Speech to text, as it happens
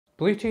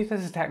Bluetooth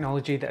is a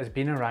technology that has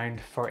been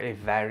around for a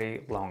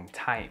very long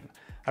time,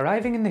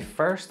 arriving in the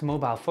first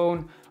mobile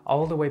phone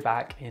all the way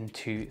back in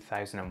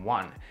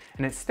 2001,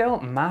 and it's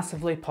still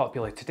massively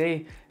popular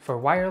today for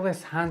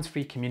wireless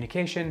hands-free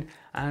communication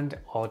and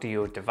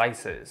audio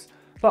devices.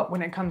 But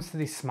when it comes to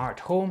the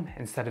smart home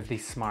instead of the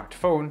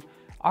smartphone,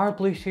 are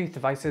Bluetooth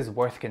devices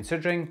worth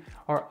considering,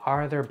 or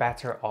are there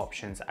better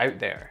options out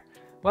there?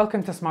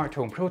 Welcome to Smart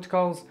Home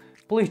Protocols,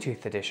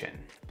 Bluetooth Edition.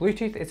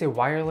 Bluetooth is a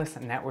wireless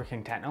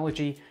networking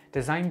technology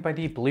designed by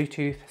the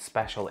Bluetooth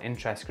Special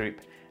Interest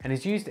Group and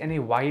is used in a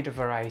wide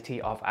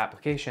variety of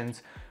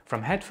applications,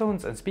 from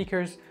headphones and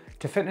speakers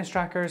to fitness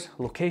trackers,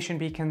 location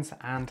beacons,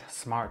 and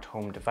smart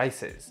home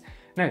devices.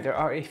 Now, there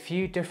are a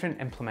few different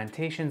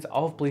implementations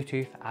of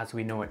Bluetooth as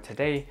we know it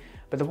today,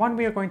 but the one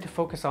we are going to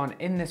focus on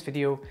in this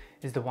video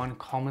is the one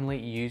commonly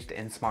used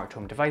in smart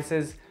home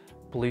devices,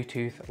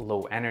 Bluetooth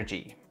Low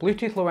Energy.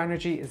 Bluetooth Low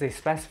Energy is a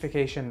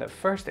specification that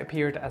first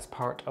appeared as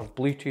part of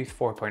Bluetooth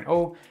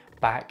 4.0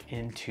 back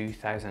in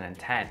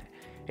 2010.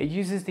 It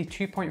uses the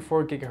 2.4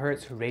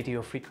 GHz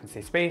radio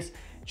frequency space,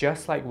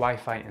 just like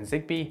Wi-Fi and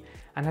Zigbee,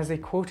 and has a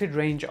quoted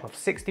range of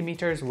 60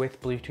 meters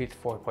with Bluetooth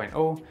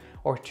 4.0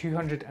 or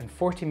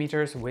 240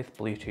 meters with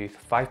Bluetooth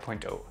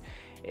 5.0.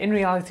 In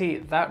reality,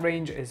 that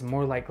range is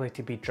more likely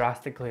to be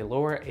drastically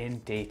lower in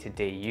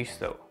day-to-day use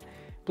though.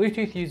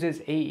 Bluetooth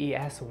uses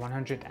AES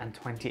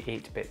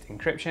 128-bit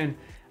encryption,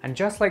 and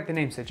just like the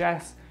name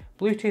suggests,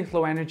 Bluetooth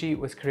Low Energy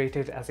was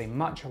created as a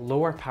much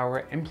lower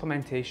power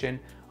implementation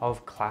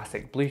of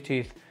classic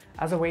Bluetooth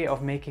as a way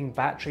of making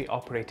battery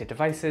operated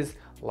devices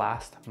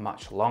last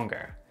much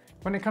longer.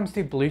 When it comes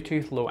to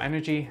Bluetooth Low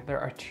Energy, there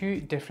are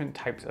two different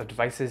types of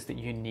devices that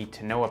you need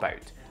to know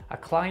about: a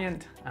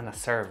client and a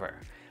server.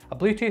 A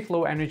Bluetooth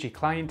Low Energy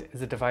client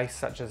is a device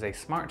such as a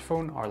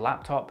smartphone or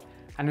laptop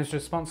and is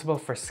responsible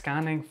for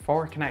scanning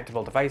for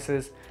connectable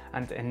devices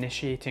and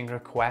initiating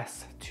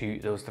requests to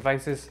those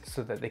devices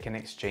so that they can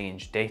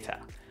exchange data.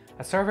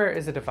 A server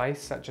is a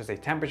device such as a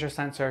temperature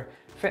sensor,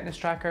 fitness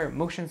tracker,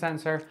 motion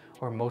sensor,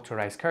 or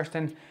motorized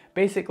curtain,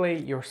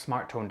 basically your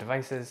smart home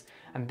devices,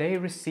 and they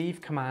receive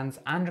commands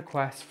and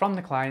requests from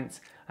the clients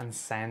and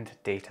send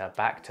data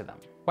back to them.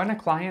 When a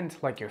client,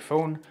 like your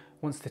phone,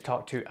 wants to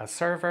talk to a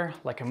server,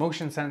 like a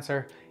motion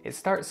sensor, it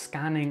starts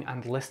scanning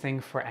and listening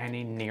for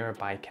any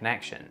nearby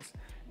connections.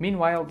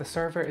 Meanwhile, the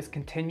server is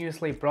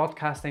continuously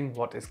broadcasting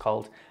what is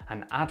called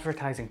an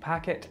advertising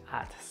packet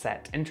at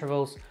set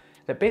intervals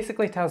that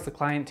basically tells the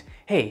client,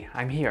 hey,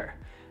 I'm here.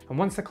 And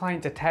once the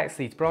client detects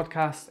these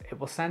broadcasts, it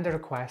will send a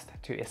request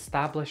to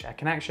establish a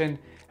connection,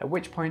 at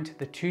which point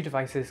the two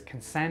devices can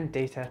send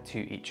data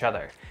to each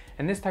other.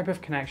 And this type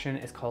of connection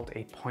is called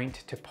a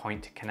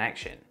point-to-point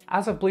connection.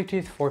 As of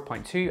Bluetooth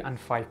 4.2 and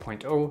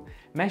 5.0,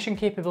 meshing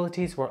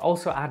capabilities were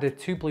also added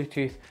to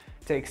Bluetooth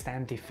to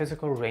extend the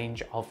physical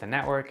range of the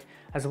network,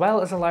 as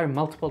well as allow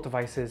multiple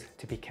devices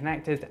to be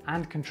connected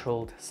and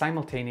controlled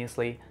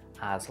simultaneously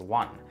as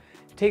one.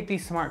 Take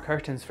these smart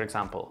curtains for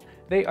example.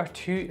 They are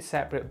two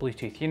separate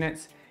Bluetooth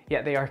units,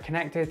 yet they are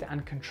connected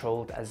and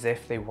controlled as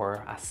if they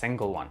were a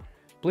single one.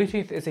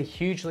 Bluetooth is a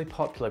hugely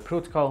popular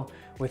protocol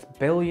with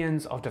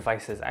billions of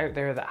devices out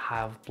there that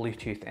have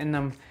Bluetooth in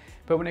them,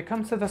 but when it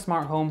comes to the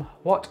smart home,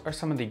 what are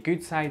some of the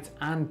good sides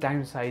and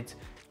downsides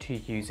to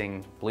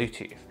using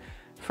Bluetooth?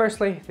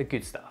 Firstly, the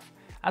good stuff.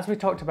 As we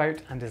talked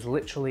about and is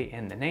literally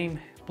in the name,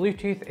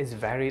 Bluetooth is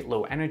very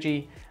low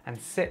energy and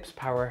sips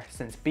power,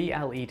 since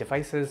BLE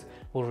devices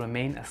will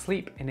remain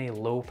asleep in a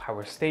low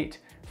power state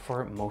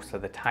for most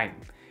of the time.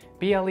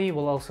 BLE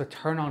will also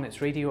turn on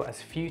its radio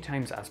as few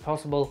times as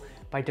possible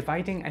by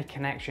dividing a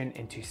connection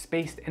into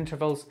spaced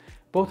intervals.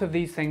 Both of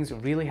these things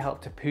really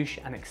help to push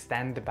and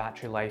extend the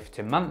battery life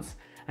to months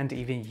and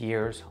even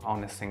years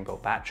on a single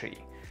battery.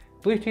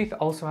 Bluetooth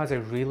also has a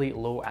really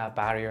low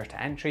barrier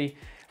to entry,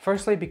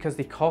 firstly because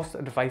the cost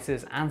of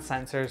devices and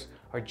sensors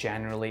are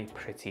generally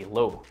pretty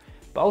low,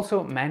 but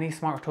also many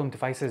smart home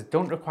devices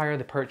don't require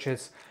the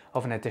purchase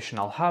of an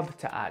additional hub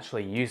to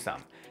actually use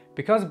them.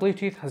 Because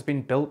Bluetooth has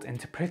been built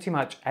into pretty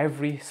much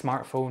every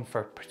smartphone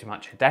for pretty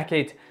much a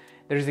decade,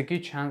 there is a good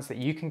chance that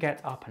you can get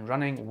up and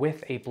running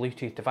with a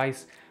Bluetooth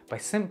device by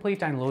simply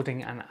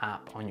downloading an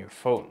app on your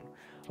phone.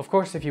 Of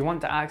course, if you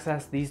want to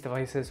access these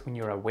devices when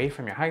you're away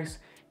from your house,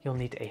 you'll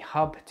need a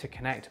hub to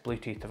connect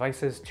Bluetooth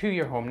devices to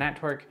your home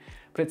network,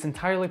 but it's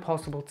entirely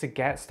possible to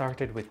get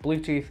started with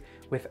Bluetooth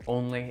with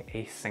only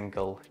a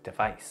single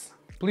device.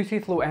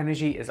 Bluetooth Low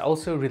Energy is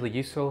also really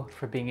useful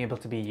for being able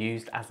to be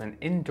used as an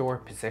indoor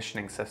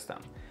positioning system.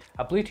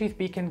 A Bluetooth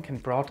beacon can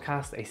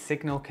broadcast a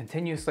signal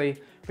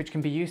continuously, which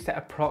can be used to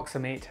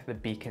approximate the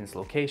beacon's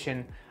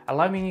location,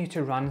 allowing you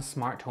to run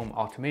smart home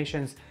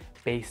automations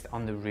based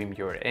on the room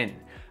you're in,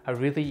 a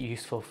really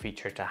useful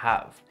feature to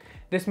have.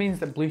 This means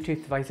that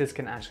Bluetooth devices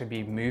can actually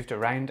be moved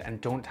around and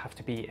don't have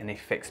to be in a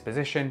fixed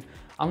position,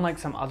 unlike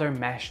some other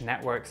mesh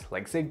networks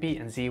like Zigbee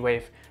and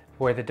Z-Wave,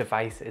 where the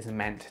device is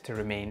meant to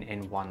remain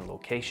in one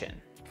location.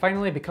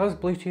 Finally, because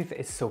Bluetooth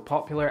is so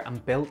popular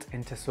and built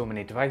into so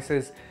many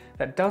devices,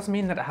 that does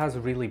mean that it has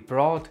really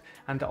broad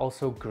and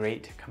also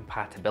great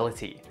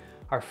compatibility.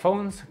 Our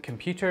phones,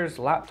 computers,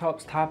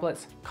 laptops,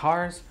 tablets,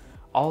 cars,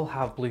 all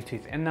have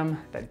Bluetooth in them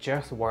that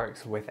just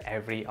works with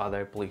every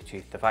other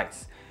Bluetooth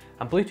device.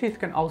 And Bluetooth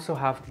can also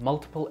have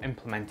multiple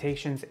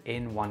implementations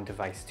in one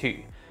device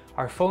too.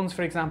 Our phones,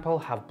 for example,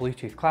 have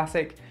Bluetooth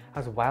Classic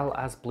as well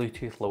as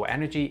Bluetooth Low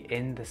Energy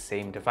in the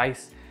same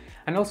device.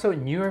 And also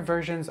newer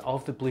versions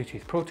of the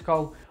Bluetooth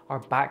protocol are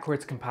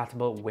backwards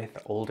compatible with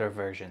older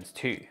versions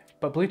too.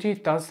 But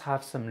Bluetooth does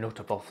have some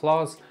notable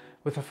flaws,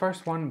 with the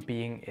first one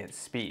being its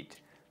speed.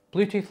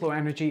 Bluetooth Low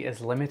Energy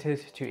is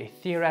limited to a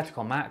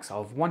theoretical max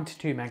of 1 to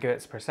 2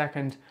 megabits per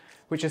second,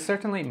 which is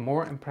certainly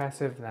more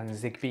impressive than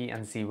Zigbee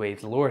and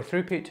Z-Wave's lower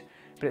throughput,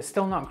 but it's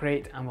still not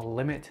great and will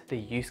limit the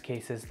use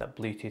cases that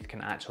Bluetooth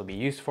can actually be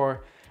used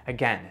for.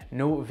 Again,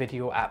 no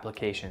video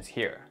applications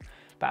here.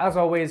 But as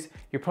always,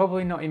 you're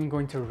probably not even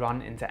going to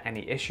run into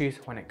any issues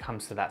when it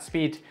comes to that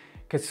speed,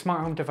 because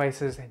smart home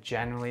devices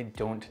generally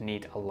don't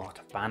need a lot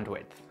of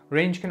bandwidth.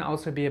 Range can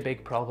also be a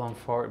big problem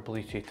for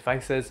Bluetooth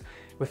devices,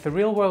 with the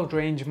real world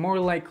range more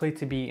likely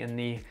to be in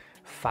the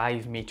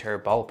 5-meter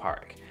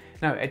ballpark.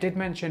 Now, I did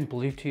mention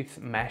Bluetooth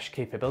mesh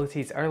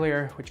capabilities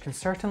earlier, which can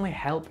certainly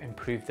help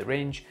improve the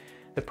range.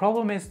 The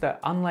problem is that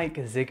unlike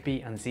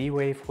Zigbee and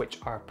Z-Wave, which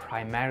are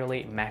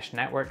primarily mesh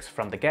networks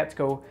from the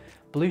get-go,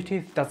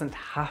 Bluetooth doesn't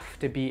have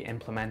to be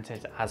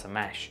implemented as a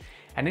mesh.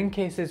 And in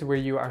cases where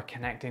you are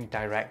connecting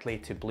directly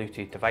to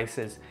Bluetooth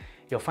devices,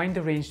 you'll find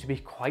the range to be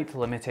quite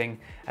limiting,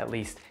 at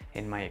least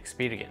in my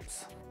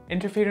experience.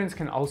 Interference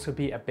can also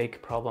be a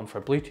big problem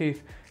for Bluetooth,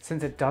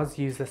 since it does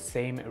use the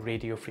same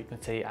radio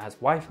frequency as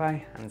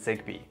Wi-Fi and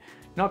Zigbee.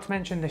 Not to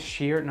mention the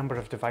sheer number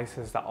of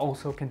devices that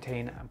also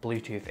contain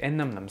Bluetooth in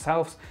them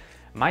themselves.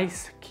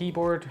 Mice,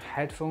 keyboard,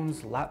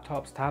 headphones,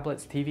 laptops,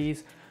 tablets,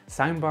 TVs,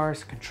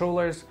 soundbars,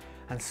 controllers,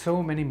 and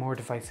so many more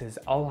devices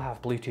all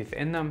have Bluetooth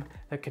in them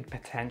that could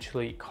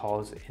potentially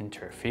cause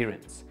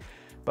interference.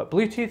 But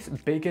Bluetooth's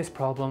biggest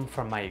problem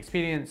from my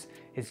experience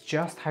is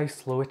just how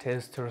slow it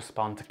is to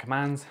respond to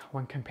commands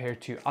when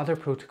compared to other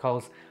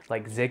protocols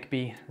like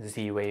Zigbee,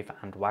 Z-Wave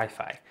and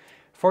Wi-Fi.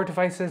 For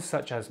devices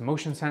such as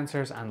motion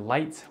sensors and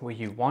lights where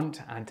you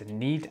want and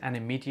need an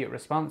immediate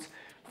response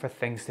for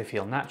things to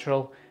feel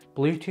natural,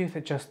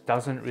 Bluetooth just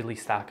doesn't really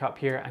stack up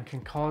here and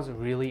can cause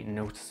really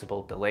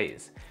noticeable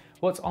delays.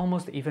 What's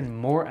almost even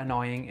more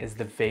annoying is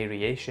the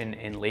variation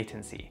in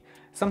latency.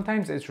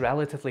 Sometimes it's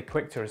relatively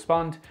quick to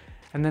respond,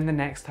 and then the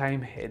next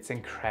time it's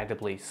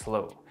incredibly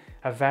slow.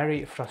 A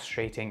very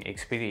frustrating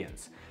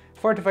experience.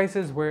 For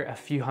devices where a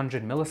few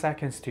hundred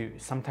milliseconds to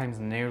sometimes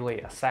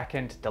nearly a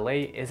second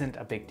delay isn't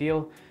a big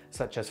deal,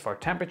 such as for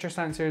temperature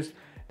sensors,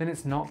 then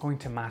it's not going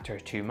to matter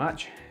too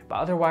much, but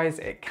otherwise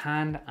it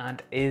can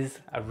and is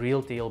a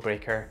real deal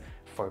breaker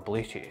for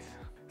Bluetooth.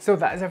 So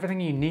that is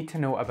everything you need to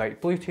know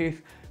about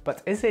Bluetooth,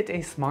 but is it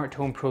a smart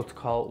home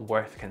protocol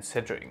worth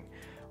considering?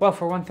 Well,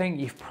 for one thing,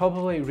 you've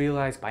probably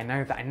realized by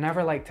now that I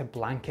never like to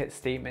blanket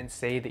statements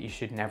say that you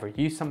should never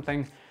use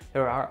something.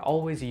 There are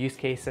always use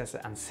cases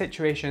and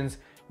situations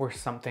where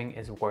something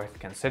is worth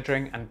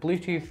considering, and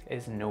Bluetooth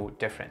is no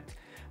different.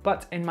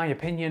 But in my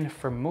opinion,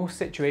 for most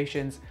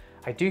situations,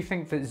 I do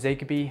think that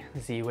Zigbee,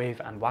 Z-Wave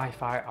and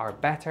Wi-Fi are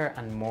better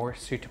and more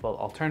suitable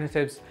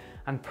alternatives,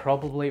 and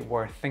probably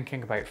worth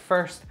thinking about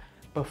first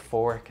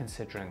before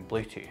considering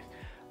Bluetooth.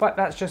 But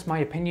that's just my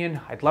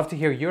opinion. I'd love to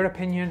hear your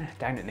opinion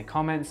down in the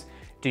comments.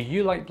 Do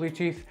you like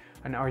Bluetooth,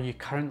 and are you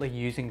currently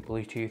using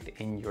Bluetooth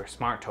in your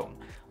smart home?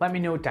 Let me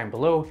know down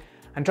below,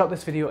 and drop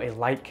this video a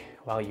like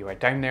while you are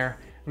down there.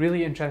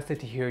 Really interested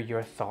to hear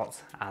your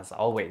thoughts as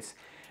always.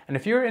 And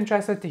if you're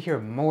interested to hear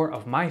more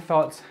of my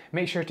thoughts,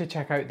 make sure to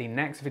check out the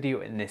next video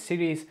in this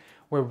series,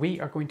 where we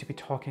are going to be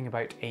talking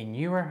about a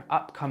newer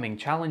upcoming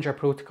challenger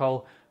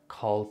protocol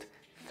called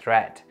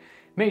Thread.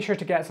 Make sure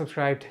to get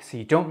subscribed so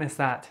you don't miss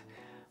that,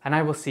 and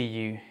I will see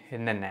you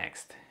in the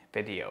next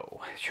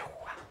video.